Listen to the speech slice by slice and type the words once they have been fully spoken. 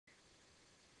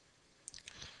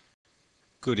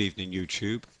Good evening,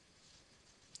 YouTube.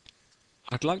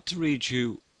 I'd like to read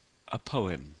you a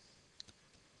poem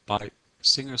by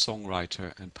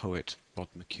singer-songwriter and poet Rod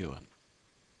McKuen.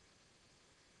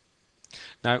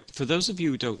 Now, for those of you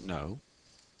who don't know,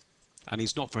 and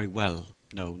he's not very well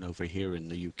known over here in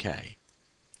the UK,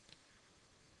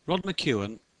 Rod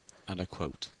McKuen, and I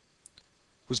quote,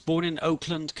 was born in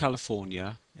Oakland,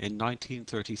 California in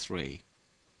 1933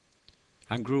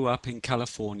 and grew up in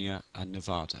California and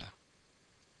Nevada,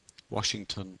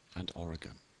 Washington and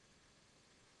Oregon.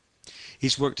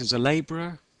 He's worked as a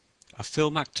labourer, a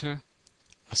film actor,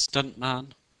 a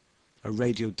stuntman, a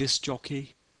radio disc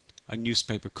jockey, a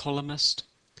newspaper columnist,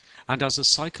 and as a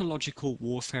psychological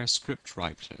warfare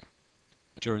scriptwriter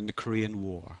during the Korean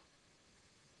War,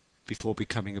 before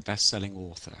becoming a best-selling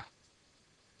author.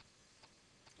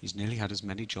 He's nearly had as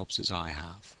many jobs as I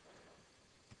have.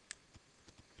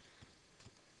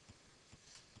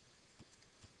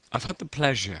 I've had the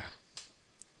pleasure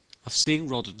of seeing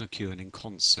Rod McKuen in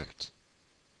concert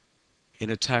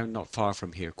in a town not far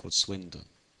from here called Swindon.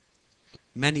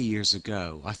 Many years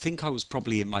ago, I think I was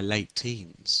probably in my late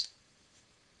teens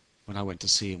when I went to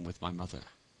see him with my mother.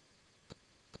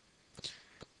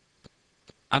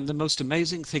 And the most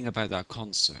amazing thing about that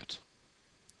concert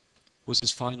was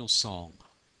his final song.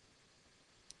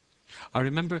 I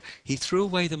remember he threw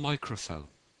away the microphone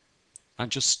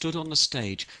and just stood on the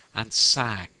stage and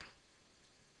sang.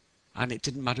 And it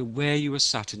didn't matter where you were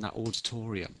sat in that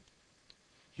auditorium,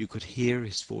 you could hear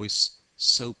his voice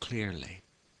so clearly.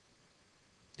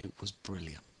 It was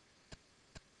brilliant.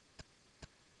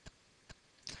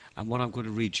 And what I'm going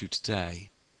to read you today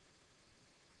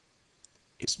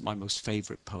is my most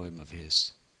favourite poem of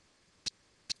his,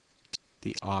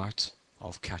 The Art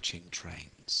of Catching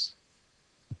Trains.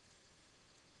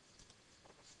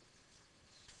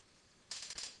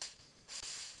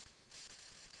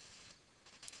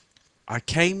 I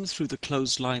came through the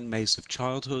clothesline maze of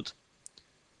childhood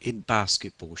in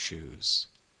basketball shoes.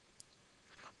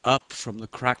 Up from the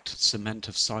cracked cement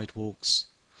of sidewalks,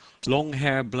 long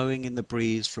hair blowing in the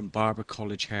breeze from barber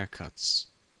college haircuts.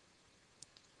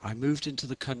 I moved into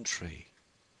the country,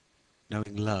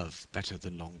 knowing love better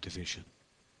than long division.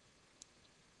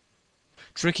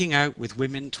 Tricking out with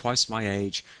women twice my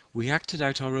age, we acted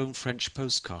out our own French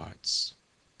postcards.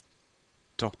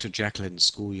 Dr. Jekyll in the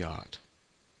schoolyard,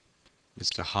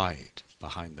 Mr. Hyde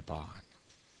behind the barn.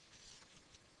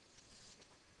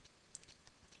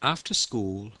 After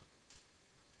school,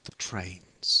 the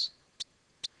trains.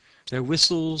 Their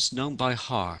whistles known by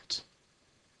heart.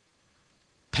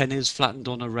 Pennies flattened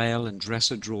on a rail and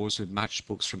dresser drawers with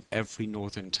matchbooks from every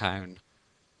northern town,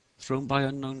 thrown by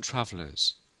unknown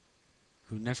travellers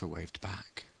who never waved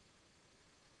back.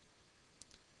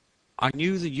 I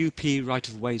knew the UP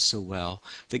right-of-way so well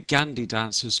that Gandhi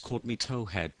dancers called me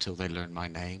towhead till they learned my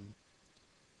name.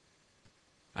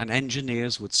 And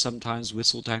engineers would sometimes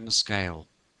whistle down the scale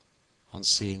on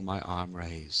seeing my arm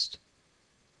raised.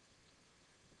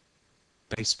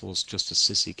 Baseball's just a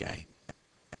sissy game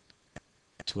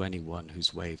to anyone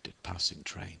who's waved at passing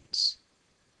trains.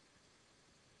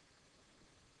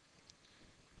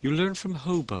 You learn from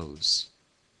hobos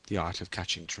the art of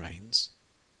catching trains.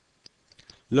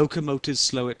 Locomotives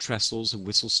slow at trestles and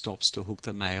whistle stops to hook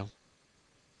the mail.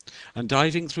 And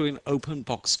diving through an open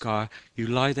boxcar, you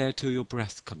lie there till your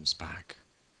breath comes back.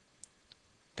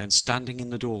 Then standing in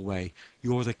the doorway,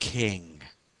 you're the king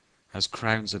as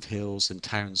crowns of hills and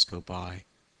towns go by,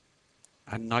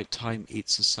 and nighttime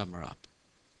eats the summer up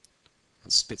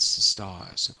and spits the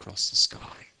stars across the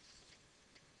sky.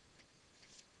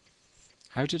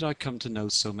 How did I come to know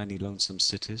so many lonesome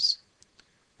cities,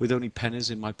 with only pennies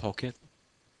in my pocket?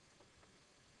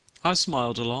 I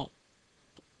smiled a lot,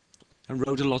 and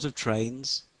rode a lot of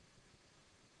trains,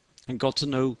 and got to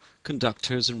know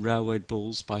conductors and railway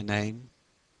bulls by name.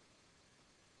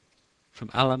 From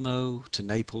Alamo to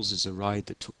Naples is a ride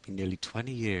that took me nearly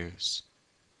 20 years.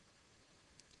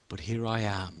 But here I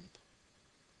am,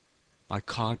 my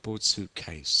cardboard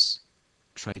suitcase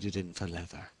traded in for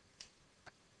leather.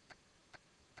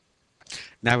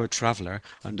 Now a traveller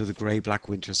under the grey-black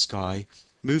winter sky,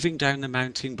 moving down the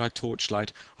mountain by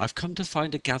torchlight, I've come to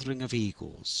find a gathering of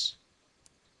eagles.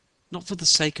 Not for the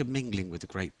sake of mingling with the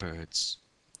great birds,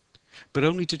 but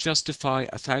only to justify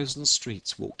 1,000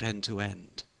 streets walked end to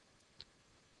end.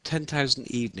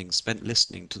 10,000 evenings spent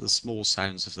listening to the small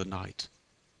sounds of the night,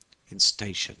 in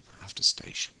station after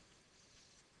station.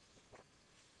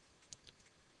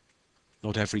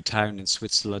 Not every town in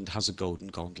Switzerland has a golden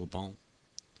gondolbon,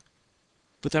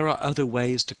 but there are other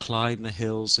ways to climb the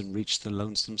hills and reach the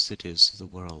lonesome cities of the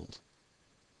world.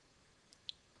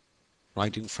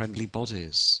 Riding friendly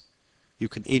bodies You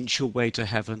can inch your way to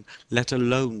heaven, let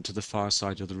alone to the far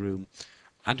side of the room.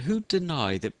 And who'd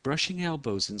deny that brushing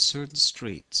elbows in certain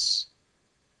streets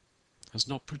has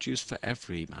not produced for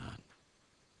every man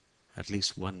at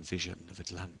least one vision of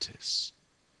Atlantis?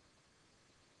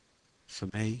 For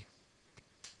me,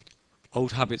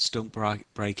 old habits don't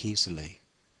break easily.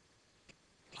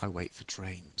 I wait for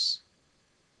trains.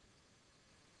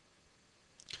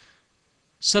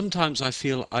 Sometimes I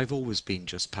feel I've always been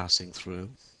just passing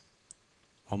through,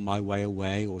 on my way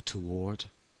away or toward,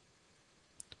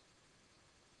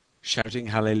 shouting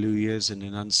hallelujahs in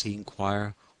an unseen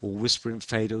choir, or whispering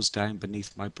fados down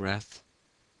beneath my breath,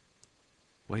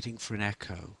 waiting for an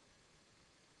echo,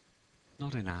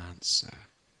 not an answer.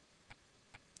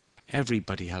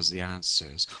 Everybody has the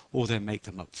answers, or they make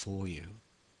them up for you.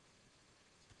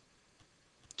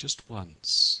 Just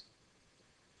once,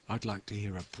 I'd like to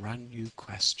hear a brand new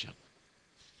question.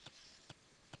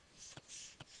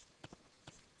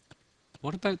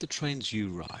 What about the trains you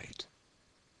ride?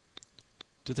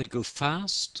 Do they go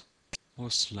fast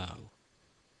or slow?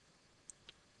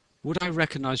 Would I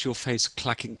recognize your face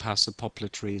clacking past the poplar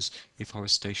trees if I were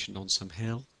stationed on some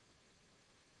hill?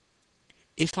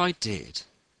 If I did,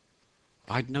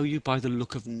 I'd know you by the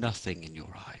look of nothing in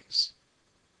your eyes,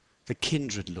 the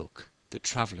kindred look that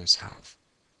travellers have,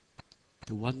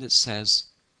 the one that says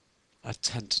a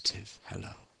tentative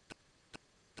hello.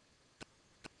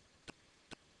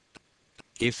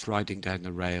 If riding down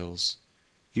the rails,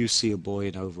 you see a boy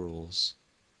in overalls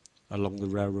along the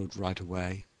railroad right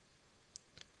away,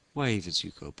 wave as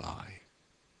you go by.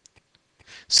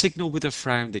 Signal with a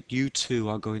frown that you too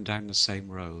are going down the same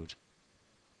road.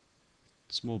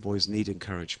 Small boys need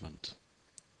encouragement.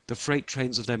 The freight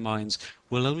trains of their minds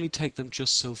will only take them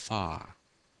just so far.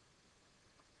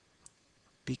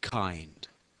 Be kind,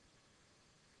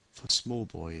 for small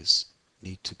boys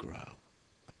need to grow.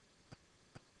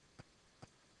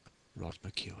 Rod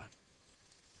McKuen.